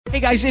Hey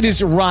guys, it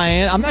is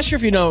Ryan. I'm not sure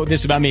if you know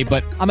this about me,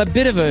 but I'm a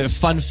bit of a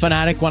fun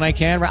fanatic when I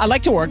can. I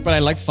like to work, but I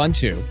like fun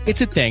too.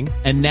 It's a thing.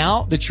 And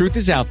now the truth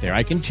is out there.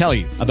 I can tell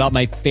you about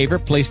my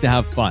favorite place to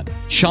have fun.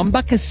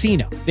 Chumba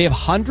Casino. They have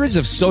hundreds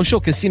of social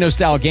casino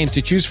style games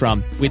to choose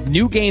from with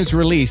new games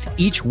released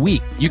each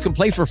week. You can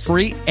play for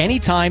free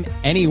anytime,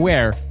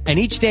 anywhere. And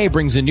each day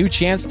brings a new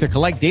chance to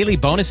collect daily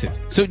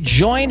bonuses. So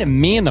join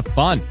me in the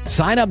fun.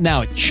 Sign up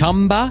now at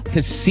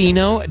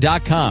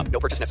ChumbaCasino.com. No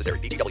purchase necessary.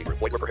 BGW.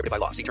 Void where prohibited by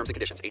law. See terms and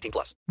conditions.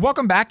 18+.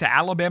 Welcome back to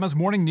Alabama's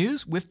Morning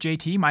News with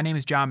JT. My name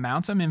is John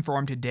Mounts. I'm in for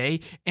him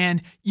today.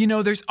 And,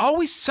 there's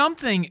always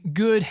something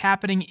good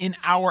happening in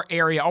our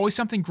area, always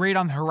something great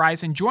on the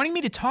horizon. Joining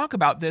me to talk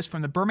about this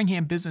from the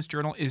Birmingham Business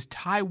Journal is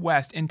Ty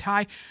West. And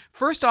Ty,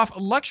 first off,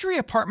 luxury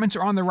apartments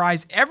are on the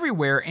rise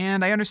everywhere,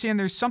 and I understand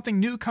there's something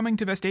new coming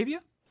to Vestavia?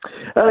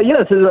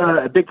 This is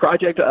a big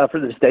project for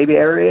the Vestavia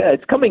area.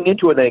 It's coming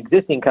into an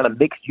existing kind of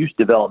mixed-use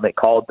development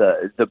called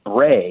the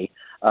Bray.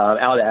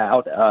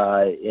 Out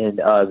in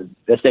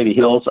Vestavia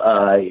Hills,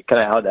 kind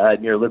of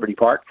out near Liberty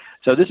Park.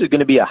 So this is going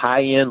to be a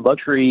high-end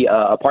luxury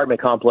apartment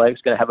complex,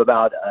 going to have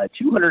about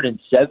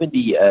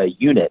 270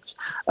 units.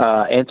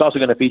 And it's also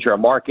going to feature a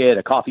market,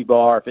 a coffee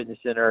bar, fitness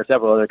center,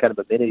 several other kind of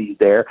amenities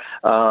there.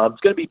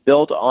 It's going to be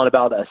built on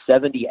about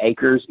 70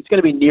 acres. It's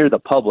going to be near the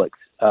Publix.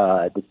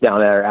 That's down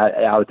there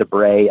out at the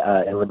Bray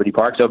in Liberty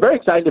Park. So very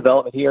exciting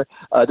development here.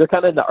 They're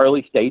kind of in the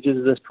early stages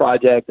of this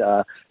project.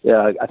 I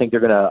think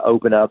they're going to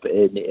open up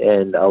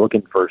and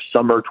looking for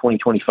summer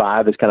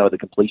 2025 is kind of the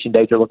completion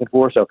date they're looking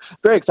for. So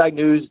very exciting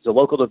news. It's a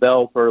local developer.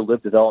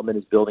 Live Development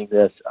is building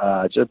this.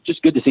 So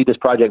just good to see this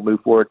project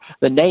move forward.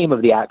 The name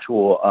of the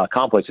actual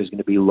complex is going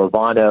to be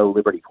Lovano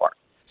Liberty Park.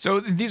 So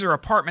these are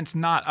apartments,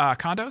 not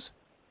condos?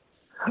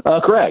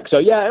 Correct. So,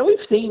 and we've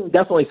seen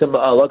definitely some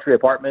luxury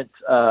apartments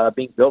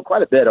being built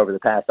quite a bit over the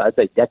past, I'd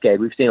say, decade.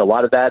 We've seen a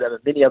lot of that.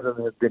 Many of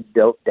them have been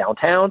built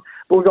downtown,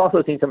 but we've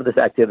also seen some of this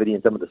activity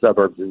in some of the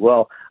suburbs as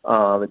well.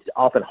 It's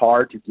often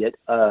hard to get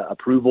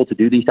approval to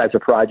do these types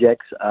of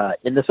projects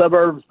in the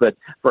suburbs, but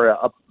for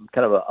a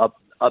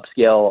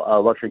upscale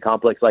luxury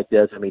complex like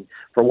this,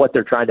 for what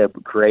they're trying to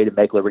create and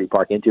make Liberty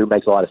Park into, it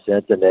makes a lot of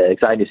sense, and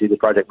exciting to see this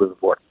project moving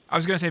forward. I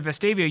was going to say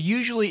Vestavia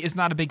usually is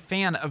not a big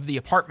fan of the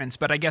apartments,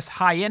 but I guess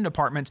high-end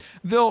apartments,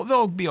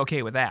 they'll be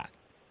okay with that.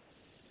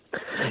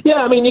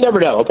 Yeah, you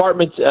never know.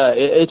 Apartments,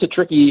 it's a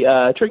tricky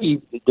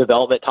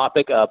development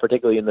topic,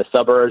 particularly in the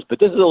suburbs, but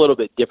this is a little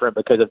bit different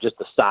because of just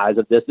the size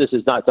of this. This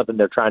is not something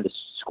they're trying to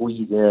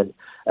squeeze in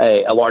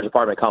a large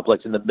apartment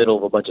complex in the middle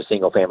of a bunch of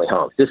single-family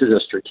homes. This is a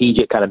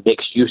strategic kind of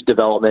mixed-use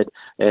development,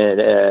 and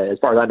as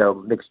far as I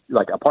know,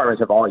 apartments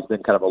have always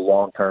been kind of a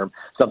long-term,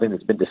 something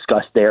that's been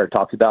discussed there,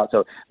 talked about, so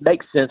it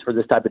makes sense for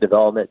this type of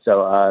development.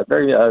 So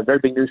very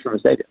big news for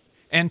Vestavia.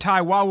 And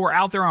Ty, while we're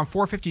out there on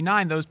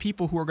 459, those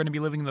people who are going to be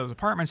living in those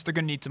apartments, they're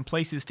going to need some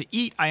places to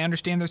eat. I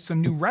understand there's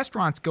some new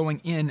restaurants going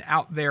in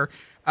out there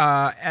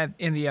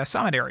in the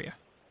Summit area.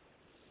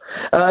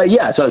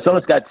 So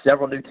Summit's got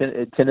several new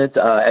tenants,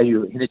 as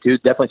you hinted to.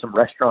 Definitely some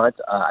restaurants.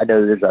 I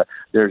know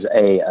there's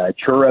a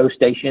churro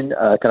station,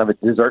 kind of a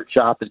dessert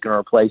shop that's going to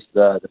replace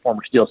the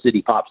former Steel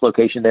City Pops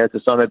location there at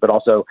the Summit. But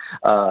also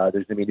there's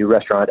going to be a new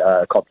restaurant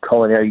called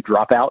Culinary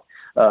Dropout.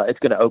 It's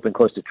going to open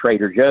close to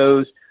Trader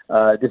Joe's.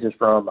 This is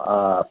from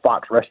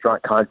Fox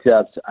Restaurant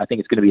Concepts. I think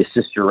it's going to be a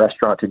sister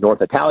restaurant to North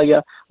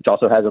Italia, which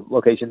also has a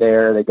location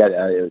there. They got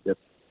the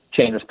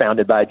chain was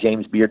founded by a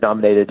James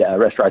Beard-nominated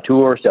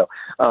restaurateur, so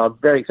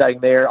very exciting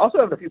there. Also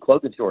have a few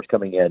clothing stores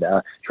coming in.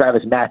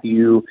 Travis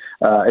Matthew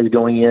is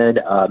going in,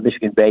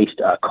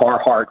 Michigan-based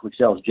Carhartt, which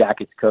sells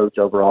jackets, coats,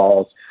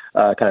 overalls,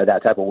 kind of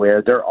that type of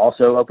wear. They're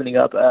also opening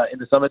up in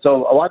the Summit,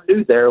 so a lot of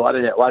news there, a lot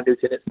of new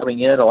tenants coming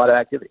in, a lot of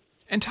activity.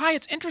 And Ty,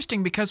 it's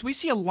interesting because we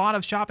see a lot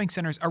of shopping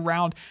centers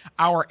around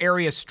our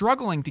area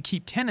struggling to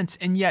keep tenants,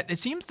 and yet it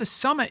seems the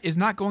Summit is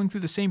not going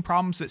through the same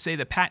problems that, say,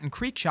 the Patton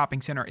Creek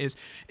Shopping Center is.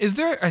 Is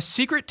there a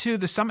secret to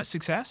the Summit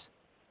success?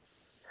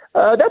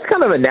 That's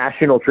kind of a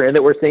national trend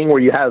that we're seeing where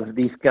you have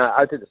these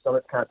I'd say the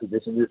Summit kind of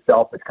positions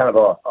itself as kind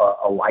of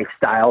a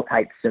lifestyle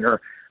type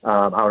center.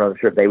 I'm not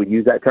sure if they would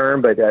use that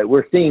term, but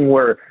we're seeing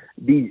where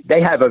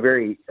they have a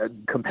very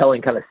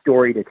compelling kind of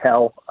story to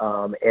tell,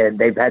 and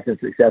they've had some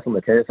success on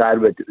the tenant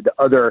side, but the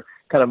other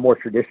kind of more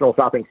traditional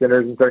shopping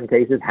centers in certain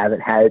cases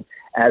haven't had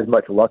as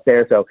much luck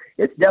there. So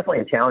it's definitely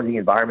a challenging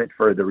environment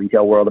for the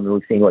retail world.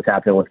 We've seen what's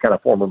happening with kind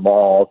of former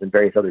malls and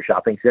various other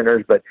shopping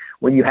centers, but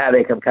when you have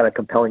a kind of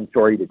compelling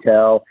story to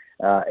tell,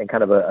 and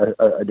kind of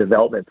a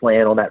development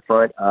plan on that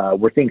front,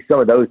 we're seeing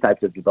some of those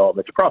types of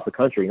developments across the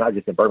country, not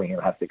just in Birmingham,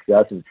 have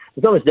success. And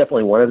Summit's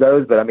definitely one of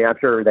those, but I'm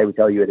sure they would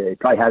tell you it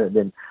probably hasn't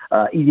been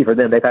easy for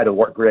them. They've had to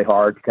work really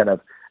hard to kind of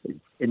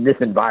in this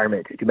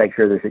environment to make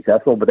sure they're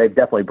successful, but they've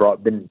definitely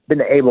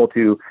been able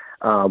to,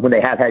 when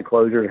they have had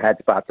closures, had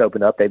spots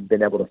open up, they've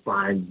been able to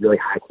find really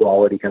high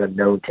quality kind of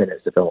known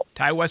tenants to fill.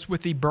 Ty West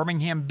with the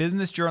Birmingham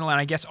Business Journal, and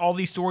I guess all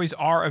these stories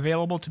are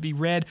available to be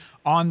read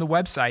on the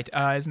website.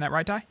 Isn't that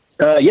right, Ty?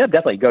 Yeah,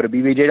 definitely. Go to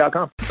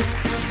BBJ.com.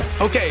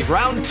 Okay,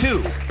 round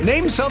two.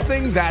 Name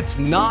something that's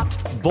not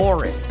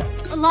boring.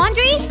 A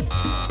laundry?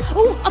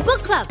 Ooh, a book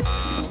club.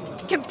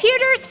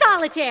 computer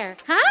solitaire,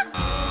 huh?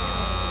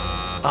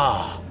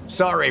 Ah, oh,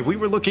 sorry. We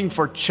were looking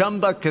for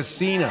Chumba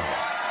Casino.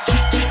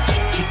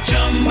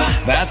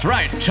 That's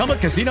right.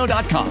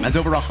 ChumbaCasino.com has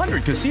over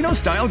 100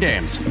 casino-style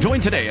games.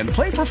 Join today and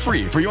play for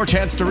free for your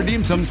chance to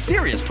redeem some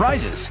serious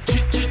prizes.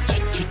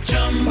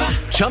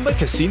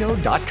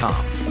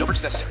 ChumbaCasino.com. No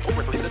purchase necessary. Void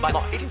where prohibited by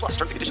law. 18+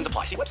 terms and conditions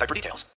apply. See website for details.